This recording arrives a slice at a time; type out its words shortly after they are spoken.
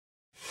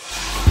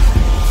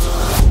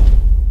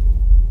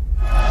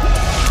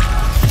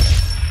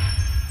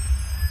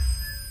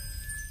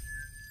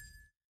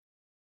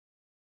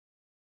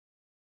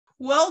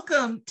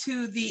Welcome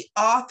to the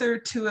Author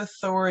to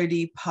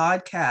Authority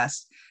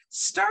podcast.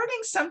 Starting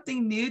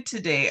something new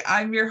today.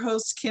 I'm your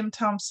host, Kim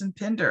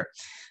Thompson-Pinder.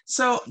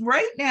 So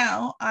right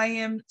now I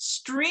am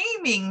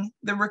streaming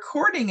the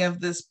recording of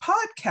this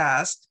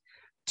podcast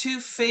to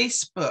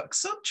Facebook.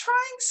 So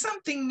trying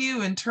something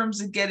new in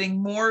terms of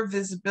getting more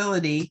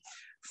visibility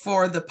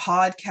for the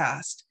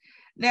podcast.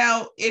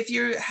 Now, if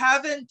you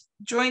haven't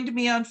joined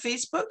me on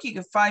Facebook, you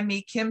can find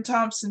me, Kim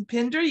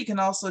Thompson-Pinder. You can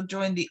also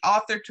join the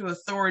Author to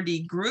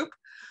Authority group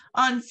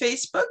on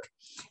Facebook,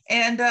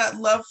 and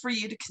love for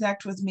you to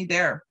connect with me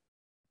there.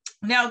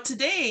 Now,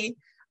 today,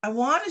 I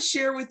want to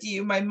share with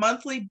you my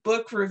monthly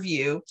book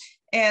review,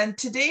 and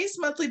today's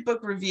monthly book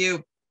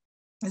review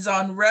is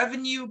on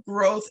Revenue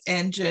Growth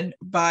Engine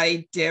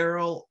by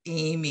Daryl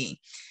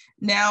Amy.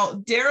 Now,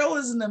 Daryl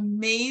is an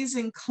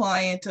amazing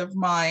client of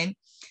mine,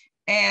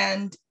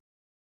 and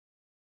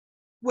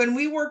when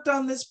we worked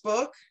on this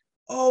book,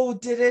 oh,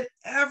 did it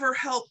ever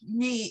help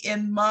me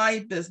in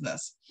my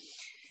business?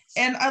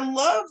 And I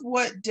love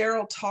what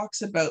Daryl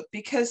talks about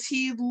because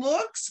he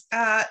looks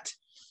at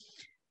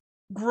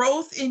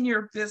growth in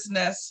your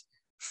business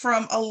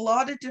from a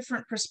lot of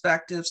different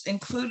perspectives,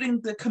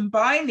 including the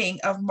combining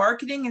of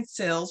marketing and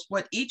sales,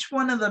 what each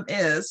one of them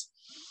is,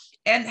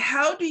 and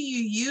how do you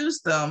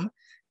use them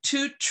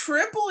to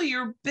triple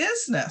your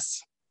business.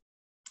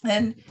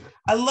 And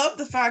I love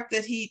the fact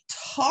that he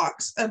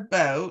talks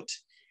about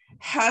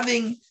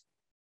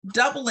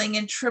doubling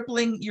and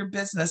tripling your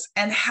business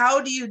and how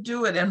do you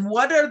do it and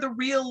what are the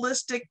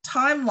realistic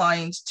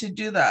timelines to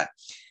do that.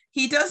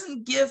 He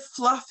doesn't give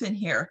fluff in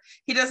here.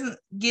 He doesn't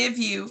give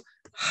you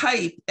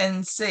hype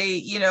and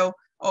say,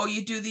 oh,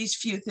 you do these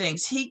few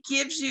things. He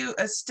gives you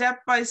a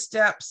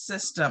step-by-step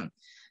system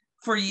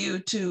for you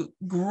to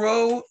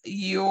grow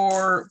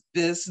your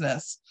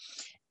business.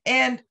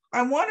 And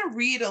I want to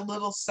read a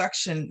little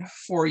section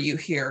for you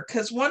here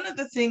because one of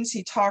the things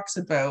he talks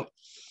about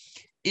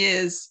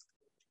is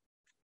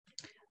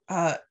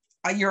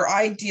your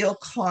ideal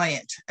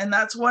client. And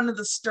that's one of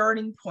the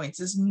starting points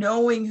is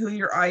knowing who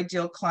your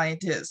ideal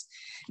client is.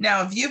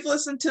 Now, if you've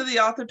listened to the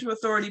Author to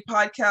Authority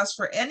podcast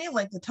for any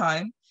length of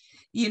time,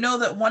 you know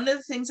that one of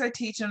the things I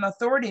teach in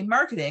authority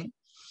marketing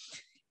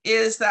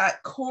is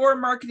that core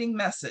marketing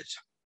message.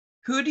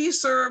 Who do you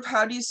serve?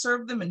 How do you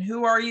serve them? And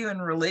who are you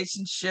in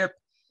relationship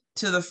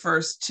to the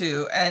first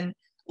two? And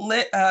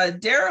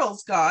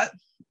Daryl's got,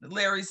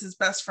 Larry's his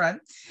best friend,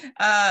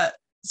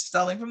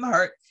 Selling from the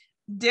Heart.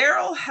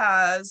 Daryl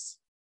has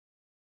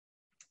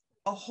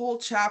a whole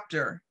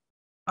chapter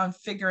on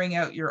figuring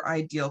out your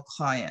ideal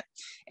client.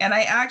 And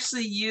I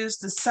actually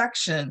used a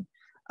section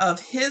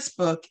of his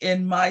book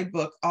in my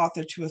book,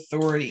 Author to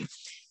Authority.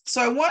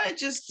 So I want to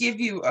just give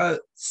you a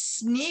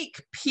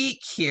sneak peek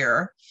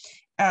here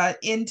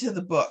into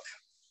the book.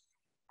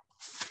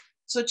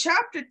 So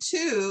chapter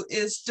 2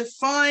 is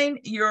define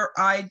your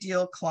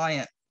ideal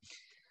client.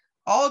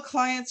 All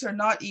clients are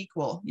not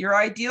equal. Your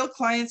ideal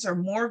clients are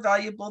more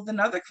valuable than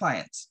other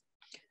clients.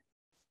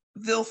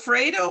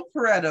 Vilfredo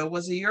Pareto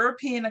was a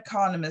European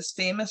economist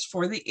famous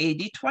for the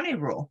 80-20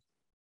 rule.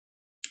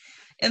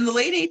 In the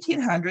late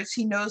 1800s,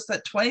 he knows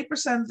that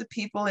 20% of the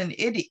people in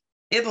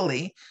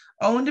Italy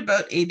owned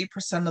about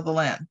 80% of the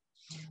land.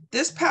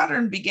 This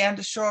pattern began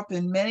to show up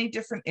in many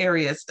different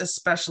areas,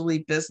 especially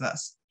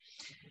business.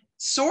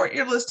 Sort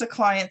your list of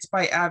clients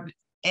by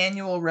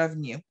annual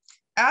revenue.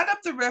 Add up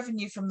the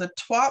revenue from the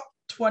top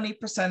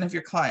 20% of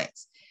your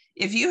clients.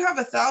 If you have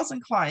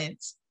 1,000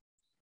 clients,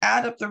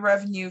 add up the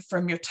revenue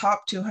from your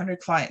top 200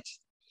 clients.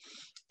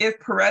 If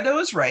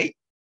Pareto is right,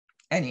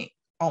 and he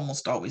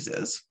almost always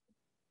is,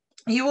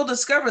 you will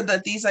discover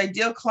that these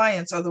ideal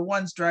clients are the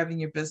ones driving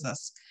your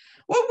business.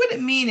 What would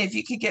it mean if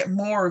you could get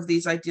more of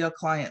these ideal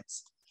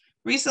clients?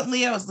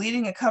 Recently, I was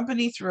leading a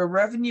company through a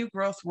revenue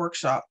growth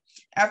workshop.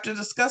 After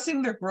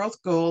discussing their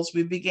growth goals,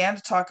 we began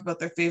to talk about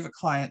their favorite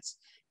clients.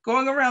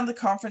 Going around the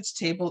conference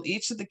table,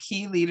 each of the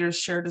key leaders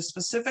shared a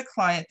specific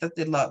client that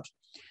they loved.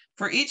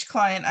 For each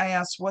client, I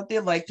asked what they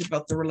liked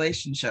about the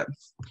relationship.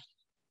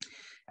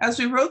 As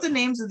we wrote the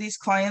names of these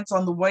clients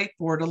on the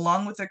whiteboard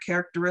along with their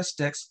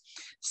characteristics,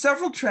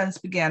 several trends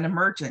began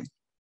emerging.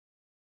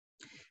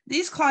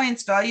 These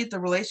clients valued the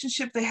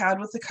relationship they had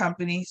with the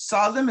company,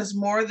 saw them as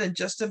more than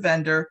just a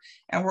vendor,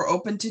 and were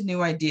open to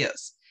new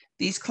ideas.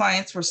 These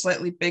clients were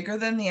slightly bigger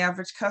than the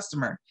average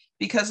customer.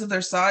 Because of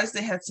their size,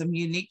 they had some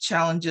unique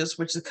challenges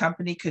which the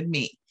company could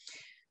meet.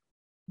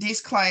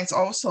 These clients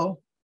also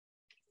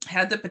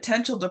had the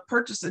potential to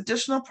purchase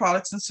additional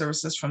products and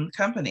services from the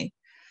company.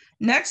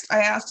 Next, I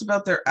asked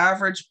about their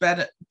average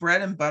bread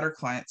and butter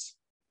clients.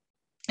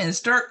 In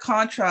stark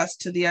contrast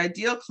to the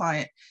ideal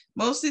client,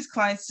 most of these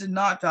clients did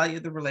not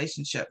value the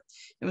relationship.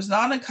 It was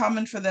not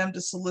uncommon for them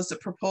to solicit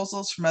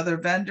proposals from other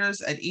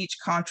vendors at each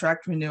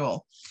contract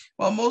renewal.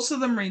 While most of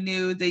them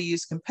renewed, they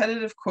used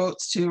competitive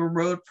quotes to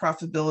erode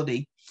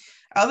profitability.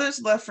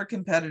 Others left for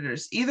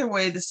competitors. Either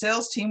way, the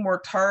sales team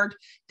worked hard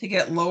to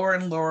get lower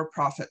and lower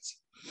profits.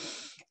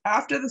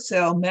 After the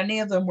sale, many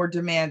of them were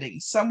demanding.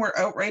 Some were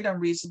outright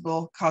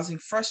unreasonable, causing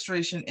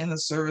frustration in the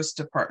service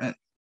department.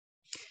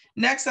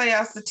 Next, I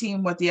asked the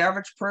team what the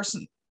average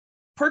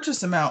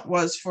purchase amount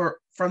was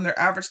from their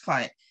average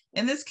client.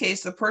 In this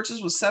case, the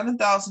purchase was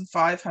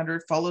 $7,500,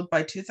 followed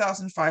by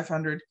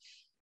 $2,500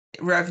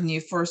 revenue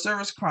for a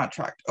service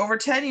contract. Over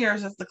 10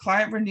 years, if the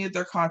client renewed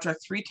their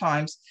contract 3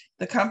 times,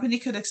 the company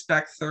could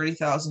expect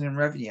 $30,000 in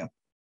revenue.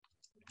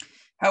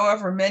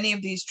 However, many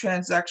of these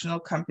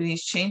transactional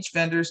companies changed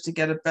vendors to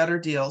get a better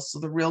deal, so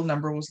the real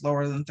number was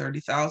lower than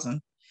 $30,000.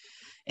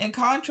 In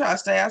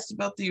contrast, I asked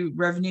about the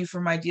revenue for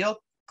my deal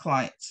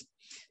clients.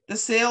 The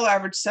sale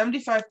averaged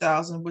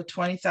 $75,000 with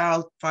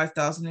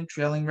 $25,000 in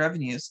trailing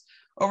revenues.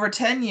 Over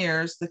 10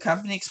 years, the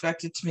company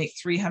expected to make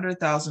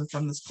 $300,000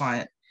 from this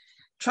client.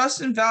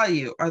 Trust and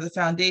value are the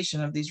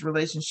foundation of these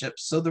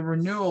relationships, so the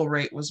renewal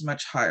rate was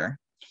much higher.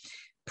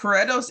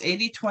 Pareto's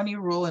 80-20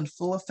 rule in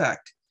full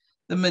effect.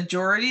 The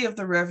majority of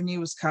the revenue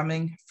was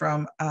coming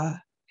from a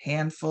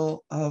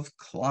handful of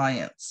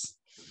clients.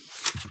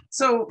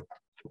 So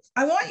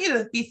I want you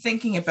to be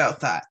thinking about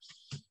that.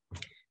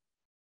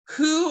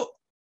 Who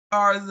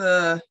are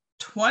the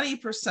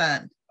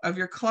 20% of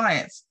your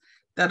clients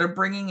that are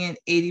bringing in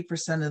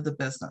 80% of the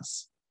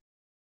business?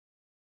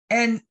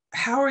 And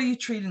how are you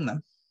treating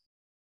them?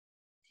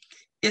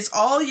 Is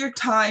all your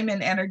time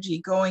and energy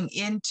going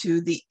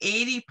into the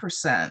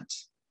 80%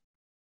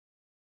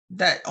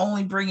 that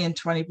only bring in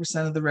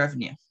 20% of the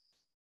revenue?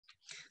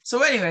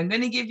 So anyway, I'm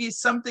going to give you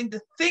something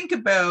to think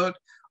about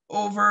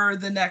over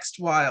the next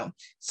while.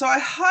 So I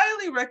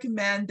highly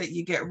recommend that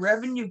you get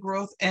Revenue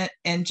Growth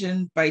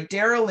Engine by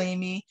Daryl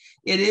Amy.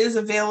 It is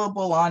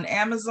available on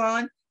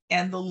Amazon,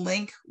 and the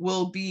link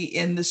will be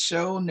in the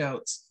show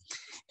notes.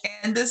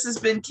 And this has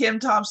been Kim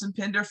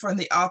Thompson-Pinder from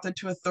the Author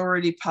to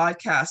Authority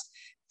podcast.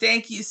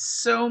 Thank you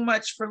so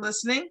much for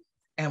listening,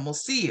 and we'll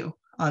see you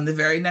on the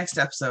very next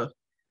episode.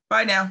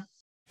 Bye now.